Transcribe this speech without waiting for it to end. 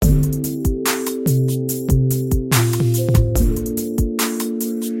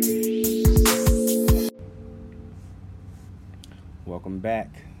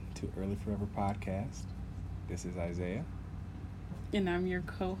Early Forever podcast. This is Isaiah. And I'm your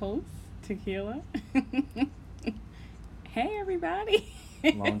co host, Tequila. Hey, everybody.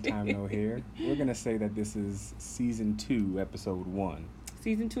 Long time no hear. We're going to say that this is season 2, episode 1.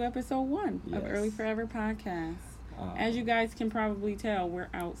 Season 2, episode 1 Yes. of Early Forever podcast. As you guys can probably tell, we're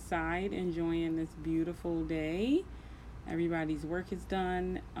outside enjoying this beautiful day. Everybody's work is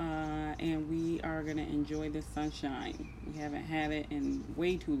done, and we are going to enjoy the sunshine. We haven't had it in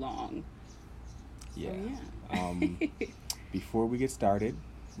way too long. Yeah. So, Before we get started,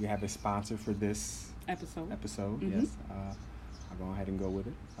 we have a sponsor for this episode. Yes. I'll go ahead and go with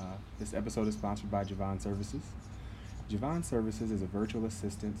it. This episode is sponsored by Javon Services. Javon Services is a virtual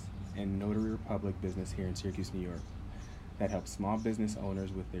assistance and Notary Republic business here in Syracuse, New York, that helps small business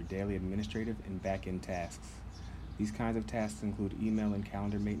owners with their daily administrative and back-end tasks. These kinds of tasks include email and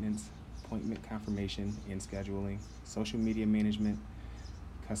calendar maintenance, appointment confirmation and scheduling, social media management,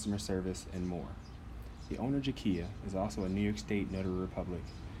 customer service, and more. The owner, Jakia, is also a New York State Notary Republic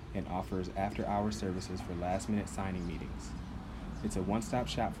and offers after-hour services for last-minute signing meetings. It's a one-stop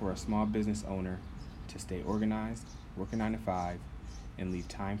shop for a small business owner to stay organized, work a 9 to 5, and leave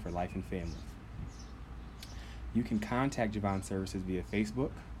time for life and family. You can contact Javon Services via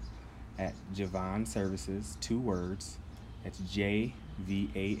Facebook at Javon Services, 2 words. That's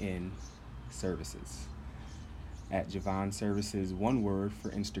JVAN Services. At Javon Services, 1 word for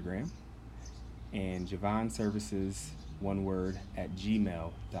Instagram. And Javon Services, 1 word at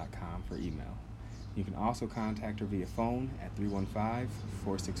gmail.com for email. You can also contact her via phone at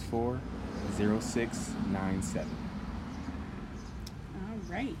 315-464-0697. All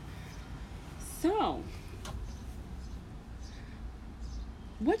right. So,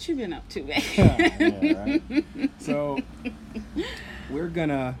 what you been up to? Yeah, right. So, we're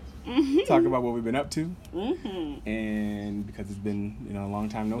gonna talk about what we've been up to, and because it's been a long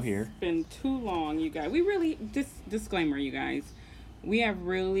time no hear. It's been too long, you guys. We really disclaimer, you guys. We have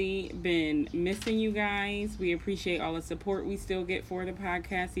really been missing you guys. We appreciate all the support we still get for the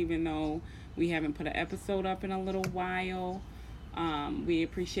podcast, even though we haven't put an episode up in a little while. We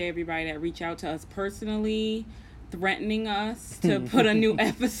appreciate everybody that reach out to us personally, threatening us to put a new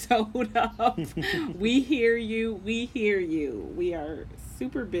episode up. We hear you. We are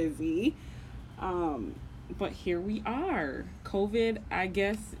super busy. But here we are. COVID, I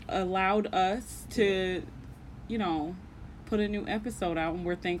guess, allowed us to, put a new episode out, and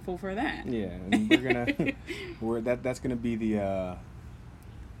we're thankful for that. Yeah, and that's gonna be the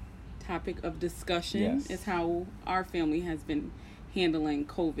topic of discussion. Yes. Is how our family has been handling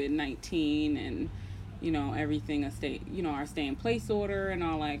COVID-19 and everything, our stay in place order and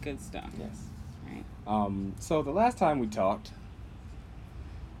all that good stuff. Yes. Right. So the last time we talked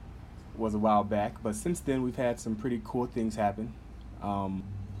was a while back, but since then we've had some pretty cool things happen.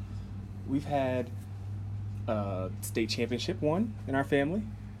 We've had state championship won in our family.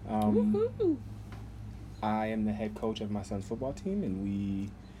 Woohoo! I am the head coach of my son's football team, and we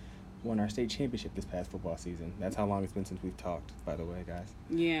won our state championship this past football season. That's how long it's been since we've talked, by the way, guys.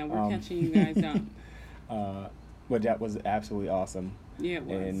 Yeah, we're catching you guys up. But that was absolutely awesome. Yeah, it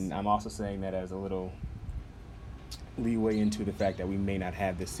was. And I'm also saying that as a little leeway into the fact that we may not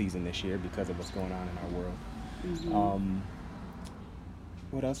have this season this year because of what's going on in our world. Mm-hmm.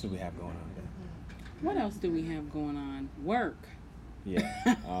 What else do we have going on? What else do we have going on? Work. Yeah.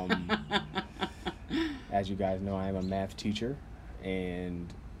 As you guys know, I am a math teacher,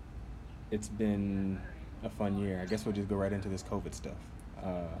 and it's been a fun year. I guess we'll just go right into this COVID stuff.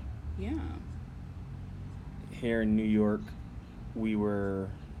 Yeah. Here in New York, we were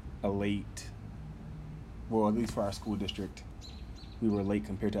at least for our school district, we were late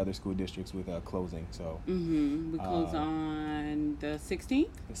compared to other school districts with closing. So We closed on the 16th?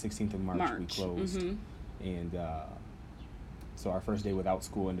 the 16th of March. We closed. And so our first day without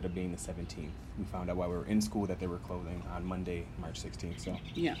school ended up being the 17th. We found out while we were in school that they were closing on Monday, March 16th. So,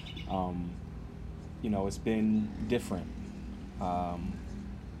 Yeah. It's been different.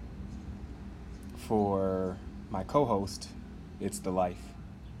 For my co-host, it's the life.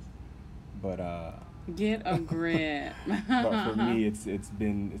 But Get a grip. but for me, it's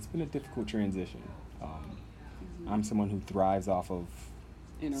been a difficult transition. I'm someone who thrives off of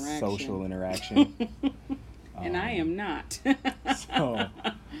social interaction. And I am not. So,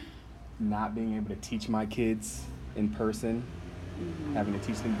 not being able to teach my kids in person, having to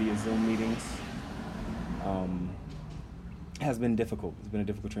teach them via Zoom meetings, has been difficult. It's been a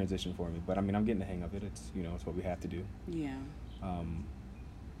difficult transition for me. But I mean, I'm getting the hang of it. It's it's what we have to do. Yeah. I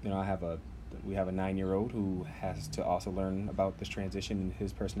have a We have a 9-year-old who has to also learn about this transition, and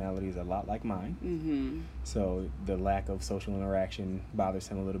his personality is a lot like mine. Mm-hmm. So the lack of social interaction bothers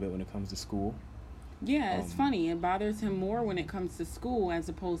him a little bit when it comes to school. Yeah, it's funny. It bothers him more when it comes to school as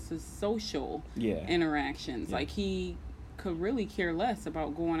opposed to social interactions. Yeah. Like, he could really care less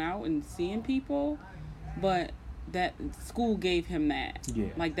about going out and seeing people, but that school gave him that. Yeah.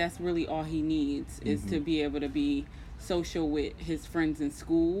 Like, that's really all he needs is to be able to be social with his friends in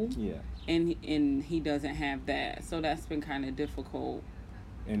school. Yeah. And he doesn't have that. So that's been kind of difficult.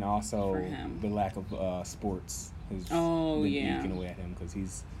 And also for him. The lack of sports has been eating away at him, because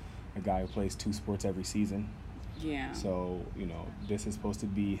he's a guy who plays 2 sports every season. Yeah. So, this is supposed to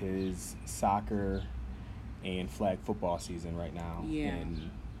be his soccer and flag football season right now. Yeah.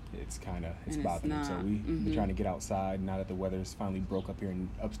 And it's it's bothering him. So not. we're trying to get outside now that the weather's finally broke up here in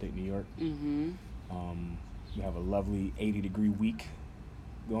upstate New York. Mm-hmm. We have a lovely 80-degree week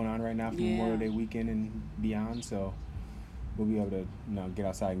going on right now for Memorial Day weekend and beyond. So we'll be able to get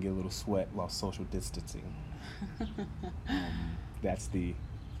outside and get a little sweat while social distancing. That's the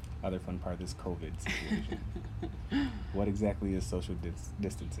other fun part of this COVID situation. What exactly is social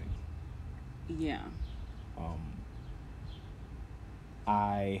distancing? Yeah.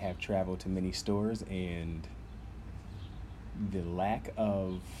 I have traveled to many stores, and the lack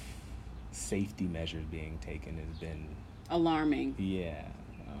of safety measures being taken has been alarming. Yeah.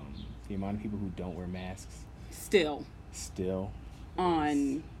 The amount of people who don't wear masks. Still.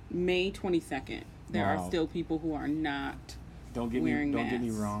 On May 22nd, there are still people who are not wearing masks. Don't get me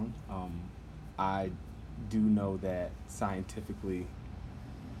wrong. I do know that scientifically,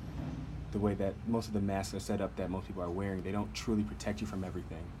 the way that most of the masks are set up that most people are wearing, they don't truly protect you from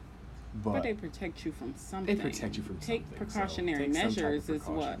everything. But they protect you from something. They protect you from something. Take precautionary measures is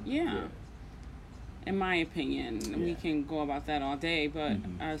what. Yeah. In my opinion, we can go about that all day, but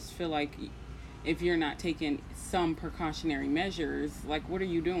I just feel like if you're not taking some precautionary measures, like, what are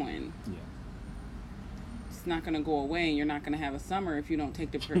you doing? Yeah. It's not going to go away, and you're not going to have a summer if you don't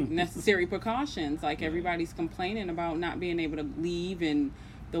take the necessary precautions. Like, everybody's complaining about not being able to leave, and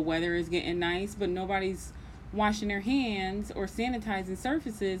the weather is getting nice, but nobody's washing their hands or sanitizing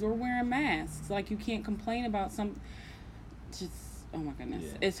surfaces or wearing masks. Like, you can't complain about oh my goodness.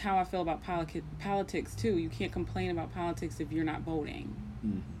 Yeah. It's how I feel about politics too. You can't complain about politics if you're not voting.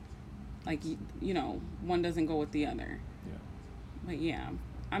 Like, one doesn't go with the other. Yeah. But yeah,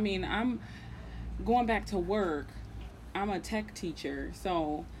 I mean, I'm going back to work. I'm a tech teacher,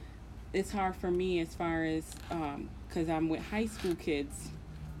 so it's hard for me as far as because I'm with high school kids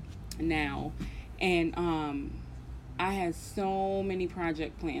now, and I have so many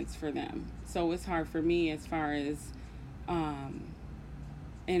project plans for them. So it's hard for me as far as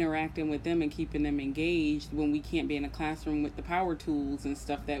interacting with them and keeping them engaged when we can't be in a classroom with the power tools and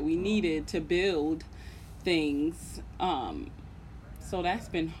stuff that we needed to build things. So that's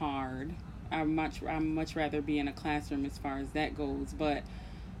been hard. I much rather be in a classroom as far as that goes, but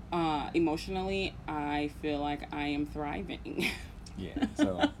emotionally I feel like I am thriving. Yeah,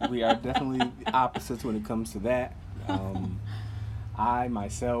 so we are definitely opposites when it comes to that.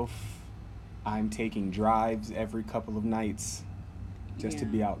 I'm taking drives every couple of nights just to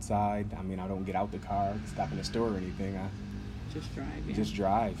be outside. I mean, I don't get out the car, stop in the store or anything. I just drive. Yeah. Just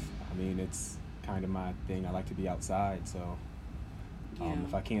drive. I mean, it's kind of my thing. I like to be outside, so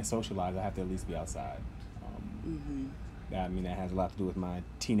if I can't socialize, I have to at least be outside. I mean, that has a lot to do with my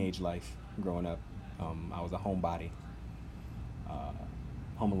teenage life growing up. I was a homebody.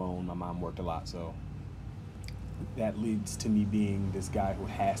 Home alone. My mom worked a lot, so that leads to me being this guy who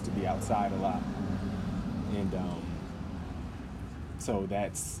has to be outside a lot. And so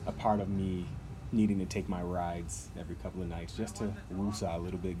that's a part of me needing to take my rides every couple of nights just to woosah a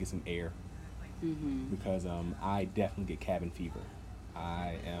little bit, get some air. Because I definitely get cabin fever.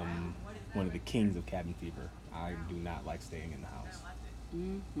 I am one of the kings of cabin fever. I do not like staying in the house.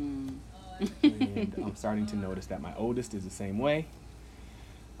 And I'm starting to notice that my oldest is the same way.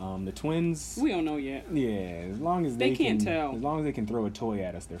 The twins, we don't know yet. Yeah, as long as they can't tell. As long as they can throw a toy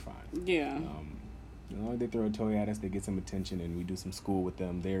at us, they're fine. Yeah. As long as they throw a toy at us, they get some attention, and we do some school with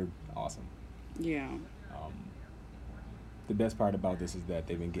them. They're awesome. Yeah. The best part about this is that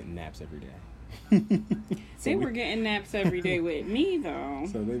they've been getting naps every day. They were getting naps every day with me, though.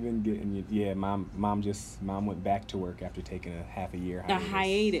 So they've been getting, mom went back to work after taking a half a year hiatus. A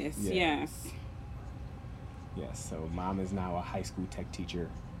hiatus, yes. Yes, so mom is now a high school tech teacher,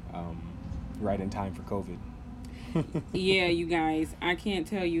 right in time for COVID. Yeah, you guys, I can't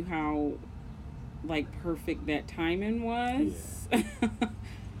tell you how, perfect that timing was. Yeah.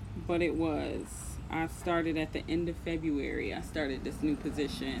 But it was. I started at the end of February. I started this new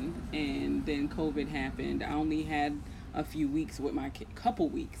position, and then COVID happened. I only had a few weeks with my couple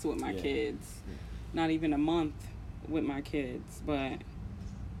weeks with my kids, not even a month with my kids. But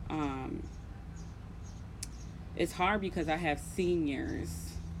it's hard because I have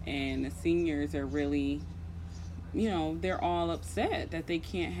seniors, and the seniors are really, they're all upset that they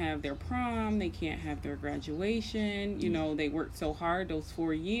can't have their prom, they can't have their graduation. They worked so hard those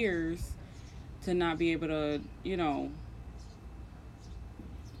 4 years to not be able to,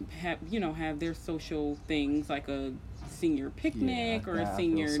 have their social things like a senior picnic or a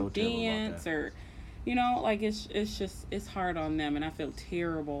senior dance or, it's hard on them, and I feel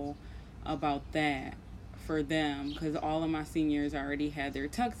terrible about that for them because all of my seniors already had their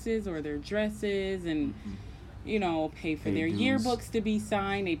tuxes or their dresses and pay for their dues. Yearbooks to be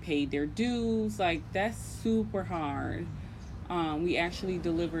signed. They paid their dues. Like, that's super hard. We actually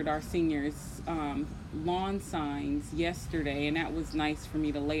delivered our seniors lawn signs yesterday, and that was nice for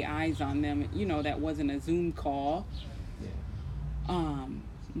me to lay eyes on them. That wasn't a Zoom call.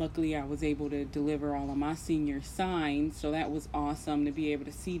 Luckily, I was able to deliver all of my senior signs, so that was awesome to be able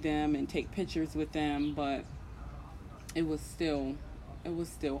to see them and take pictures with them. But it was still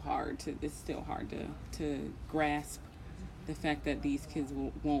hard to grasp the fact that these kids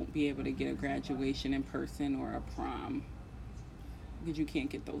won't be able to get a graduation in person or a prom because you can't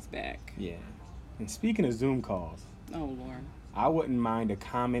get those back. Yeah. And speaking of Zoom calls, oh Lord, I wouldn't mind a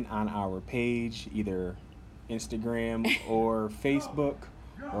comment on our page, either Instagram or Facebook,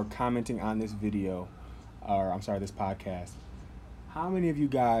 or commenting on this video, this podcast. How many of you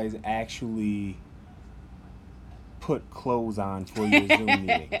guys actually put clothes on for your Zoom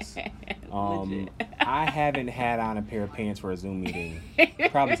meetings? I haven't had on a pair of pants for a Zoom meeting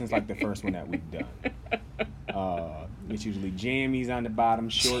probably since like the first one that we've done. It's usually jammies on the bottom,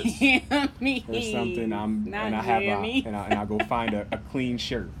 shorts or something. I'll go find a clean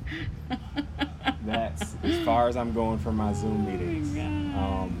shirt. That's as far as I'm going for my Zoom meetings.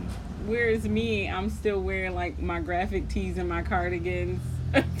 Whereas me, I'm still wearing like my graphic tees and my cardigans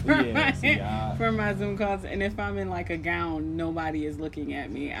for my Zoom calls. And if I'm in like a gown, nobody is looking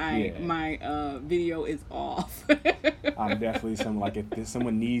at me. My video is off. I'm definitely if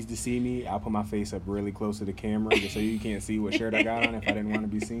someone needs to see me, I'll put my face up really close to the camera just so you can't see what shirt I got on if I didn't want to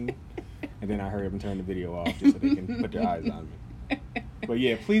be seen. And then I hurry up and turn the video off just so they can put their eyes on me. But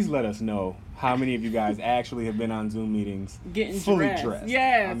yeah, please let us know how many of you guys actually have been on Zoom meetings getting fully dressed.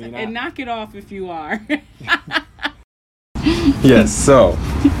 Yes, and knock it off if you are. Yes, so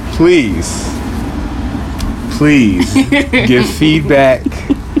please give feedback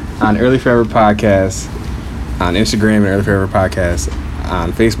on Early Forever Podcast, on Instagram and Early Forever Podcast,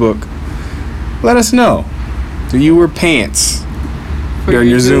 on Facebook. Let us know. Do you wear pants during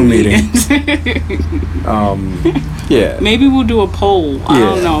your Zoom meetings? Yeah. Maybe we'll do a poll. I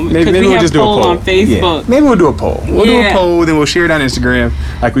don't know. Maybe we we'll have just do a poll on Facebook. Yeah. Maybe we'll do a poll. We'll do a poll, then we'll share it on Instagram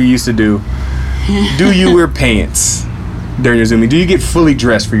like we used to do. Do you wear pants during your Zoom meeting? Do you get fully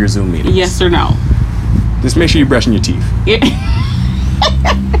dressed for your Zoom meetings? Yes or no? Just make sure you're brushing your teeth. Yeah.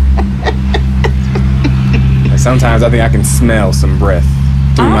 Like sometimes I think I can smell some breath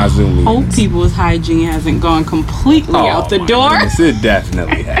through my Zoom meetings. I hope people's hygiene hasn't gone completely out the door. Goodness, it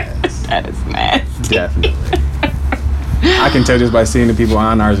definitely has. That is nasty. Definitely. I can tell just by seeing the people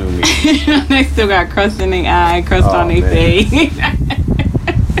on our Zoom meetings. They still got crust in their eye, crust on their face.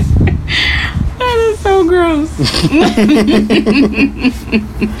 That is so gross.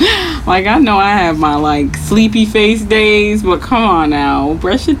 Like, I know I have my sleepy face days, but come on now,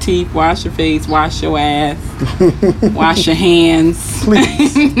 brush your teeth, wash your face, wash your ass, wash your hands.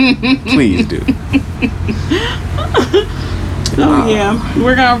 Please do. So yeah,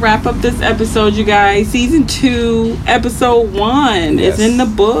 we're gonna wrap up this episode, you guys. Season 2, episode 1 is in the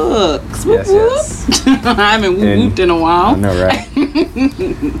books. Whoop, yes. I haven't whooped in a while. I know, right?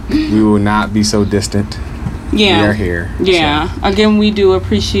 We will not be so distant. Yeah, we are here. Yeah. So. Again, we do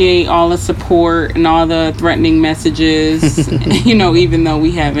appreciate all the support and all the threatening messages. Even though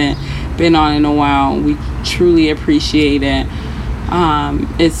we haven't been on in a while, we truly appreciate it.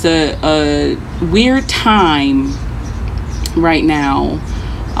 It's a weird time right now.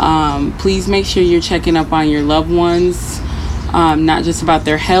 Please make sure you're checking up on your loved ones, not just about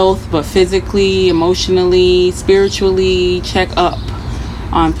their health, but physically, emotionally, spiritually. Check up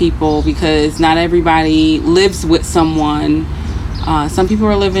on people because not everybody lives with someone. Some people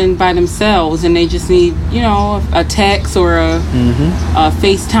are living by themselves and they just need, a text or a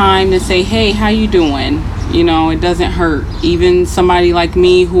FaceTime to say, hey, how you doing? It doesn't hurt. Even somebody like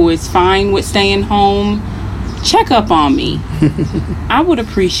me who is fine with staying home, check up on me. I would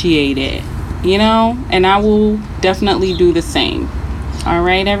appreciate it. you know, and I will definitely do the same. All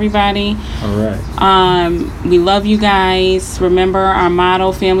right, everybody. All right. We love you guys. Remember our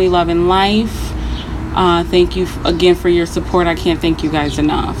motto, family, love, and life. Thank you again for your support. I can't thank you guys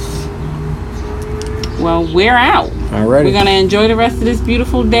enough. Well, we're out. All right. We're going to enjoy the rest of this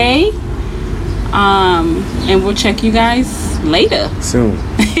beautiful day. And we'll check you guys later. Soon.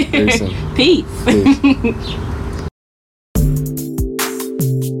 Very soon. Peace. Peace.